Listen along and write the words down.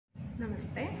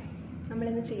നമസ്തേ.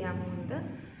 നമ്മളിന്ന് ചെയ്യാൻ പോകുന്നത്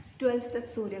 12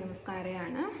 സ്റ്റെപ്പ്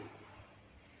സൂര്യനമസ്കാരമാണ്.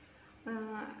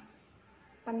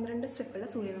 12 സ്റ്റെപ്പുള്ള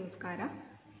സൂര്യനമസ്കാരം.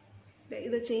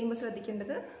 ഇത് ചെയ്യുമ്പോൾ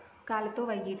ശ്രദ്ധിക്കേണ്ടത് കാലത്തോ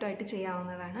വൈകിട്ടോ ആയിട്ട്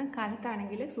ചെയ്യാവുന്നതാണ്.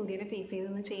 കാലത്താണെങ്കിൽ സൂര്യനെ ഫേസ്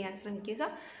ചെയ്തൊന്ന് ചെയ്യാൻ ശ്രമിക്കുക.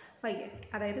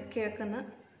 അതായത് കിഴക്കുന്ന്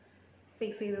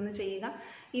ഫേസ് ചെയ്തൊന്ന് ചെയ്യുക.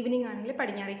 ഈവനിങ് ആണെങ്കിൽ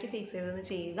പടിഞ്ഞാറേക്ക് ഫേസ് ചെയ്തൊന്ന്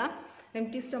ചെയ്യുക.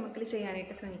 എംപ്റ്റി സ്റ്റൊമക്കിൽ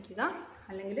ചെയ്യാനായിട്ട് ശ്രമിക്കുക.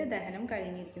 അല്ലെങ്കിൽ ദഹനം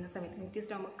കഴിഞ്ഞിരിക്കുന്ന സമയത്ത് എംപ്റ്റി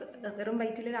സ്റ്റൊമക്ക് വെറും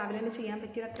വയറ്റിൽ രാവിലെ തന്നെ ചെയ്യാൻ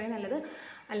പറ്റിയത് അത്രയും നല്ലത്.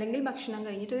 അല്ലെങ്കിൽ ഭക്ഷണം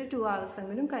കഴിഞ്ഞിട്ട് ഒരു 2 hours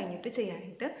എങ്കിലും കഴിഞ്ഞിട്ട്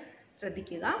ചെയ്യാനായിട്ട്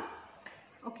ശ്രദ്ധിക്കുക.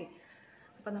 ഓക്കെ,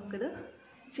 അപ്പോൾ നമുക്കിത്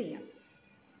ചെയ്യാം.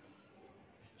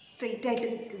 സ്ട്രെയിറ്റ് ആയിട്ട്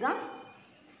നിൽക്കുക.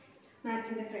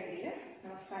 മാറ്റിൻ്റെ ഫ്രണ്ടിൽ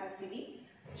നമസ്കാര സ്ഥിതി.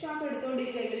 ശ്വാസം എടുത്തുകൊണ്ട്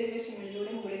ഇരു കൈകളിൽ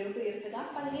വശങ്ങളിലൂടെ മുകളിലോട്ട് ഉയർത്തുക.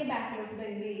 പതിയെ ബാക്കിലോട്ട്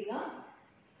ബെൻഡ് ചെയ്യുക.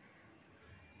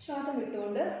 ശ്വാസം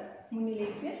വിട്ടുകൊണ്ട്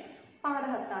മുന്നിലേക്ക്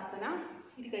പാദഹസ്താസന.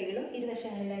 ഇരു കൈകളും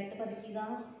ഇരുവശങ്ങളിലായിട്ട് പതിക്കുക.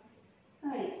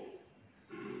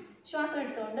 ശ്വാസം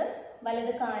എടുത്തുകൊണ്ട്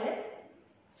വലത് കാല്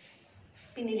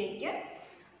പിന്നിലേക്ക്.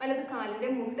 വലത് കാലിൻ്റെ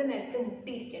മുട്ട് നിലത്ത്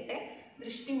മുട്ടിയിരിക്കട്ടെ.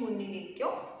 ദൃഷ്ടി മുന്നിലേക്കോ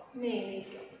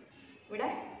മേലേക്കോ. ഇവിടെ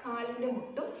കാലിൻ്റെ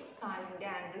മുട്ടും കാലിൻ്റെ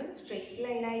ആംഗിളും സ്ട്രെയിറ്റ്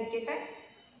ലൈനായിരിക്കട്ടെ.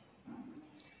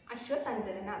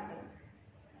 അശ്വസഞ്ചലനാസനം.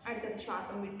 അടുത്തത്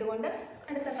ശ്വാസം വിട്ടുകൊണ്ട്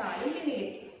അടുത്ത കാലും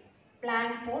പിന്നിലേക്ക്.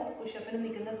 പ്ലാങ്ക് പോസ്, പുഷപ്പിന്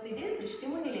നിൽക്കുന്ന സ്ഥിതി, ദൃഷ്ടി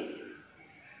മുന്നിലേക്ക്.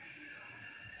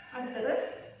 അടുത്തത്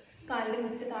കാലിൻ്റെ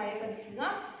മുട്ട് താഴെ പതിക്കുക.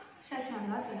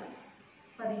 ശശാങ്കാസനം.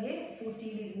 പതിയെ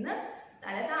ഊറ്റിയിലിരുന്ന്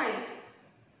തല താഴെ.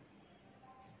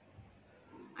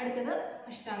 അടുത്തത്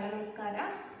അഷ്ടാംഗ നമസ്കാര.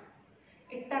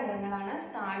 8 അംഗങ്ങളാണ്.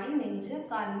 താടി, നെഞ്ച്,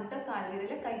 കാൽമുട്ട്,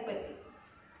 കാൽവിരല്, കൈപ്പത്തി.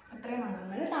 അത്രയും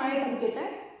അംഗങ്ങൾ താഴെ പതിക്കട്ടെ.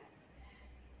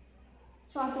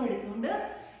 ശ്വാസം എടുത്തുകൊണ്ട്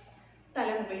തല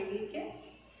മുകളിലേക്ക്.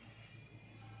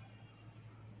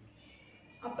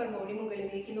 അപ്പർ ബോഡി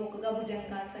മുകളിലേക്ക് നോക്കുക.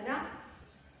 ഭുജംഗാസന.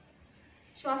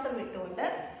 ശ്വാസം വിട്ടുകൊണ്ട്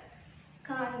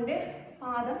കാലിൻ്റെ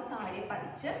പാദം താഴെ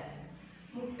പതിച്ച്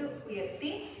മുട്ട്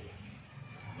ഉയർത്തി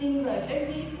ഇൻവേർട്ടഡ്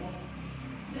വി പോസ്.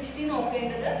 ദൃഷ്ടി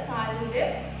നോക്കേണ്ടത്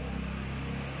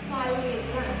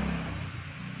കാലിലേക്കാണ്.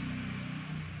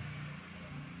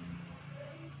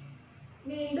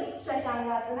 വീണ്ടും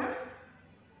ശശാങ്കാസന.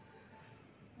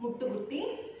 മുട്ടുകുത്തി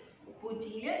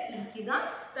ഉപ്പൂറ്റിയിൽ ഇരിക്കുക.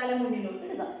 തല മുന്നിലോട്ട്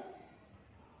ഇടുക.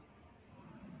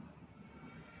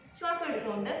 ശ്വാസം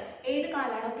എടുത്തുകൊണ്ട് ഏത്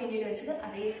കാലാണോ പിന്നിൽ വെച്ചത്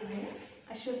അതേ കാലിന്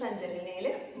അശ്വസഞ്ചലനയിൽ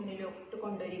മുന്നിലോട്ട്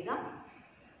കൊണ്ടുവരിക.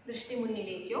 ദൃഷ്ടി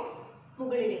മുന്നിലേക്കോ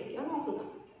മുകളിലേക്കോ നോക്കുക.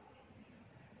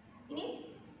 ഇനി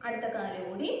അടുത്ത കാല്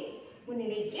കൂടി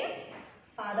മുന്നിലേക്ക്.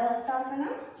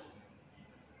 പാദഹസ്താസനം.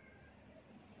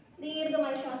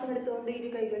 ദീർഘമായി ശ്വാസം എടുത്തുകൊണ്ട് ഇരു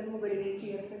കൈകളും മുകളിലേക്ക്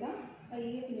ഉയർത്തുക.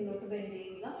 പയ്യെ പിന്നിലോട്ട് ബെൻഡ്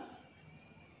ചെയ്യുക.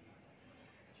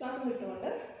 ശ്വാസം വിട്ടുകൊണ്ട്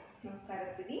നമസ്കാര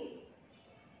സ്ഥിതി.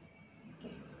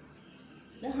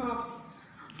 ഇത്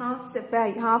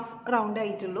ഹാഫ് റൗണ്ട്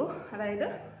ആയിട്ടുള്ളൂ. അതായത്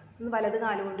വലത്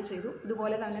കാല് കൊണ്ട് ചെയ്തു.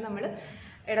 ഇതുപോലെ തന്നെ നമ്മൾ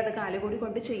ഇടത് കാല് കൂടി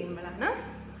കൊണ്ട് ചെയ്യുമ്പോഴാണ്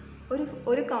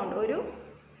ഒരു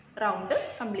റൗണ്ട്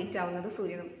കംപ്ലീറ്റ് ആവുന്നത്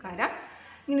സൂര്യനമസ്കാരം.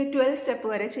 ഇങ്ങനെ 12 സ്റ്റെപ്പ്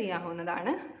വരെ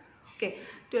ചെയ്യാവുന്നതാണ്. ഓക്കെ,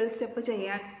 12 സ്റ്റെപ്പ്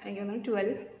ചെയ്യാൻ എനിക്ക് തോന്നുന്നു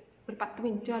 12 ഒരു 10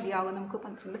 മിനിറ്റ് മതിയാവും നമുക്ക്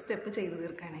 12 സ്റ്റെപ്പ് ചെയ്ത്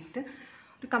തീർക്കാനായിട്ട്.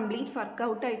 ഒരു കംപ്ലീറ്റ്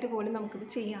വർക്കൗട്ടായിട്ട് പോലും നമുക്കിത്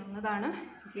ചെയ്യാവുന്നതാണ്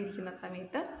ഇരിക്കുന്ന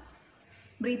സമയത്ത്.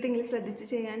 ബ്രീത്തിങ്ങിൽ ശ്രദ്ധിച്ച്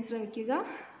ചെയ്യാൻ ശ്രമിക്കുക.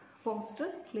 പോസ്റ്റർ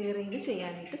ക്ലിയർ ചെയ്ത്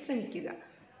ചെയ്യാനായിട്ട് ശ്രമിക്കുക.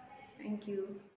 Thank you.